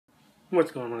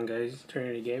What's going on, guys?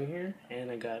 Trinity Gaming here, and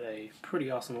I got a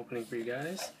pretty awesome opening for you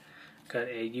guys. Got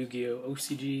a Yu-Gi-Oh!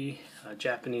 OCG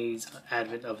Japanese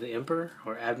Advent of the Emperor,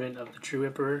 or Advent of the True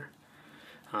Emperor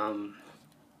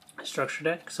structure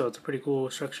deck. So it's a pretty cool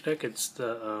structure deck. It's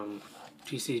the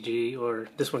TCG, or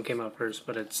this one came out first,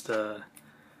 but it's the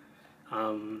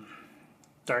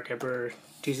Dark Emperor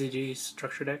TCG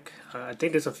structure deck. I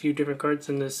think there's a few different cards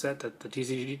in this set that the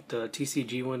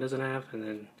TCG one doesn't have, and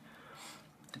then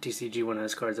the TCG one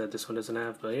has cards that this one doesn't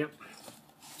have. But yeah,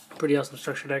 pretty awesome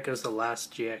structure deck. It was the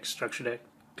last GX structure deck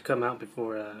to come out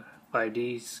before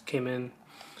 5Ds came in.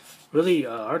 Really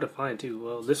hard to find too.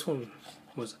 Well, this one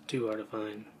wasn't too hard to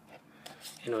find,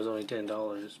 and it was only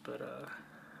 $10. But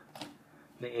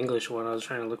the English one, I was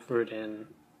trying to look for it, and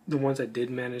the ones I did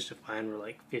manage to find were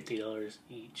like $50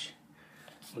 each,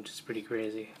 which is pretty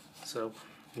crazy. So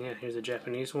yeah, here's the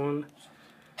Japanese one.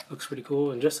 Looks pretty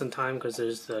cool, and just in time because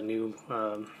there's the new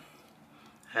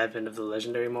Advent of the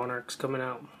Legendary Monarchs coming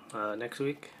out next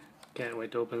week. Can't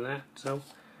wait to open that. So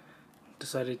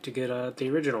decided to get the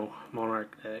original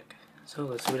Monarch deck. So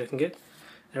let's see what I can get.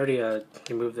 I already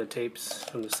removed the tapes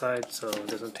from the side, so it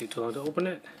doesn't take too long to open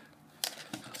it.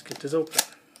 Let's get this open.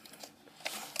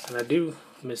 And I do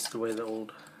miss the way the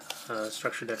old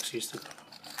structure decks used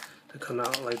to come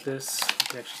out like this. You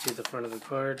can actually see the front of the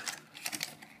card.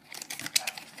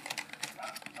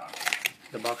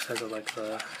 The box has a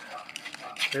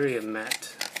very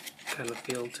matte kind of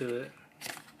feel to it.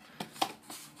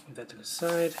 Move that to the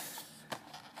side.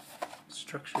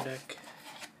 Structure deck.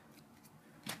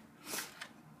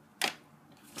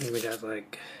 And we got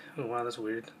oh wow, that's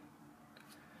weird.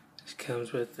 This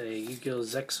comes with a Yu-Gi-Oh!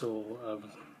 Zexal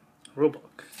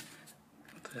rulebook.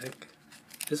 What the heck?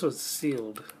 This was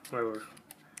sealed, or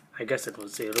I guess it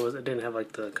was sealed. It didn't have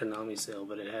like the Konami seal,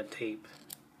 but it had tape.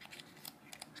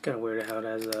 It's kind of weird how it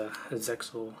has a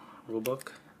Zexal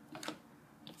rulebook.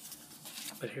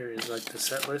 But here is like the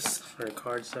set list for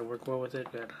cards that work well with it.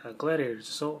 We got Gladiator's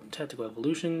Assault, Tactical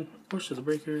Evolution, Force of the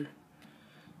Breaker,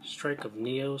 Strike of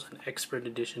Neos, and Expert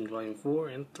Edition Volume 4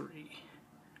 and 3,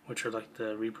 which are like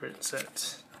the reprint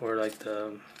sets, or like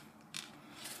the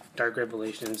Dark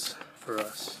Revelations for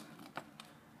us.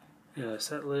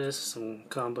 Set list, some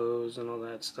combos and all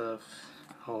that stuff.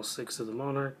 All 6 of the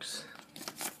Monarchs.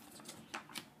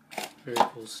 Very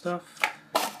cool stuff.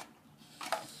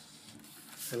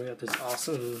 And we got this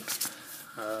awesome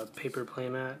paper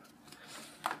playmat.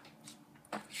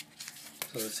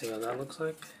 So let's see how that looks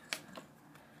like.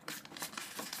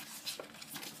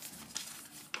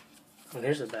 And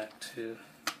here's the back too.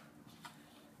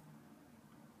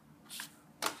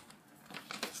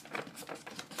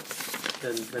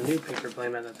 The new paper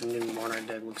playmat that the new Monarch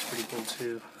deck looks pretty cool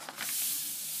too.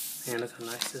 And look how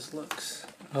nice this looks.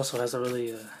 It also has a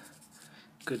really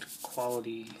good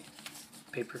quality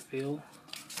paper feel.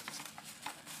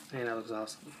 And that looks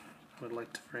awesome. I would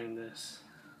like to frame this.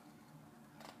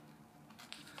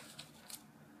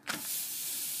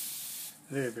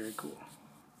 Very, very cool.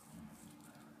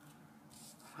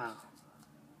 Wow.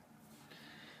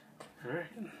 Alright,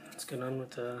 let's get on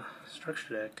with the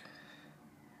structure deck.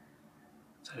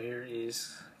 So here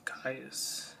is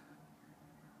Caius,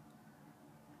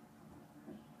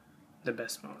 the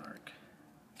best Monarch.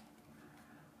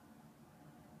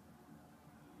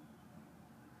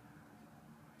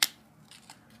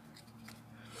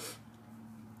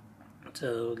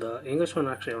 So the English one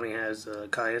actually only has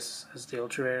Caius as the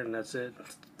ultra rare, and that's it.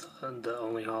 The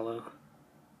only holo.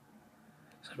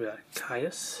 So we got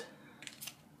Caius.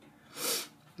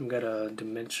 We got a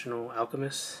Dimensional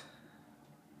Alchemist.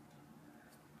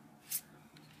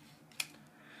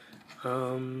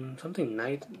 Something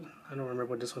Knight. I don't remember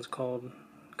what this one's called.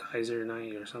 Kaiser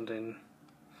Knight or something.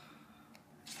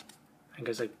 I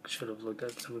guess I should have looked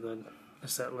at some of the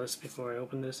set list before I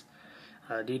opened this.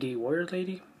 DD Warrior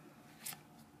Lady.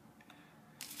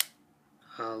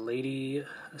 Lady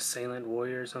Assailant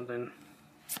Warrior or something.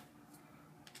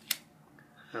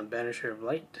 Banisher of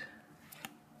Light.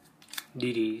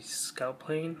 DD Scout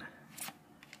Plane.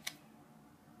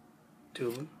 2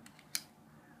 of them.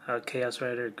 Chaos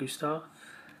Rider Gustav.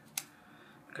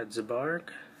 Got Zabarg.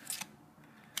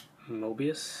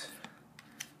 Mobius.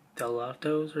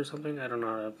 Delatos or something. I don't know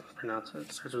how to pronounce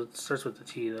it. Starts with the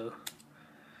T though.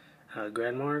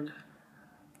 Grandmarg.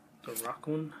 The Rock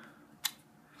one.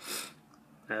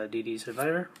 DD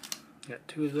Survivor. Got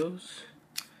 2 of those.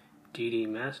 DD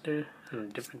Master,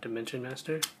 Different Dimension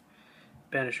Master.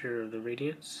 Banisher of the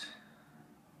Radiance.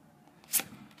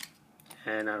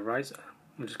 And Ryza,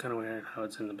 which is kind of weird how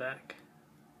it's in the back.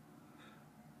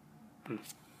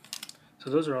 So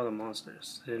those are all the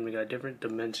monsters. Then we got Different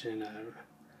Dimension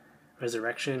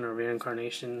Resurrection or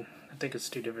Reincarnation. I think it's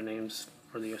two different names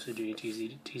for the OCG and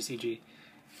TCG.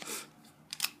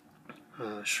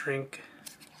 Shrink.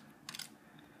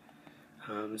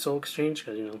 Soul Exchange,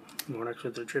 because, you know, Monarchs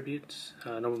with their tributes.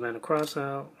 Nobleman of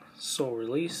Crossout. Soul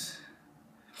Release.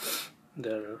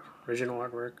 The original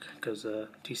artwork, because the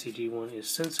TCG one is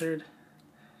censored.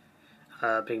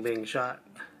 Bing Bang Shot.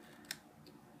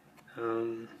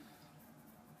 I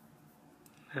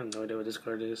have no idea what this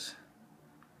card is.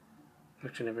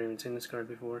 Actually, never even seen this card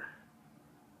before.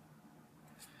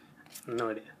 No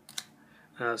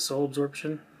idea. Soul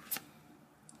Absorption.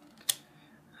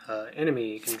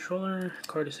 Enemy Controller.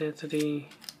 Cardist Entity.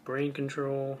 Brain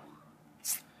Control.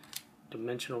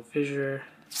 Dimensional Fissure.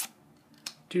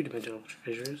 Two Dimensional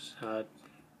Fissures.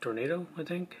 Tornado, I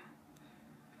think.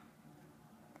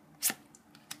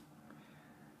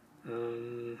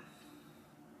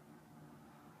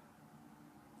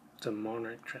 It's a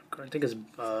Monarch trap card. I think it's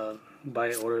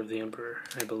by order of the Emperor,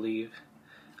 I believe.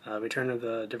 Return of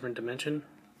the Different Dimension.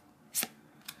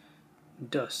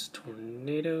 Dust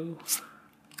Tornado.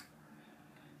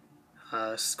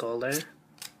 Skull there.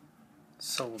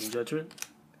 Solemn Judgment.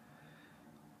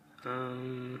 I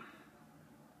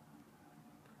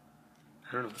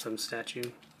don't know, some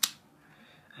statue.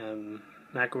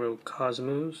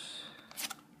 Macrocosmos.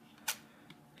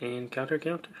 And Counter.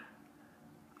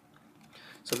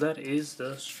 So that is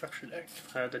the structure deck.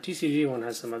 The TCG one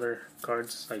has some other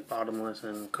cards like Bottomless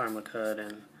and Karma Cut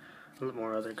and a lot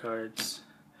more other cards.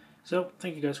 So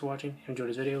thank you guys for watching. If you enjoyed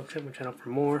this video, check my channel for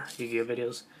more Yu-Gi-Oh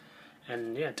videos.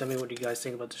 And yeah, tell me what you guys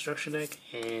think about the structure deck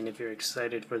and if you're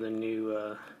excited for the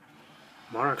new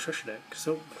Monarch structure deck.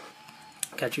 So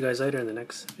catch you guys later in the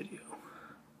next video.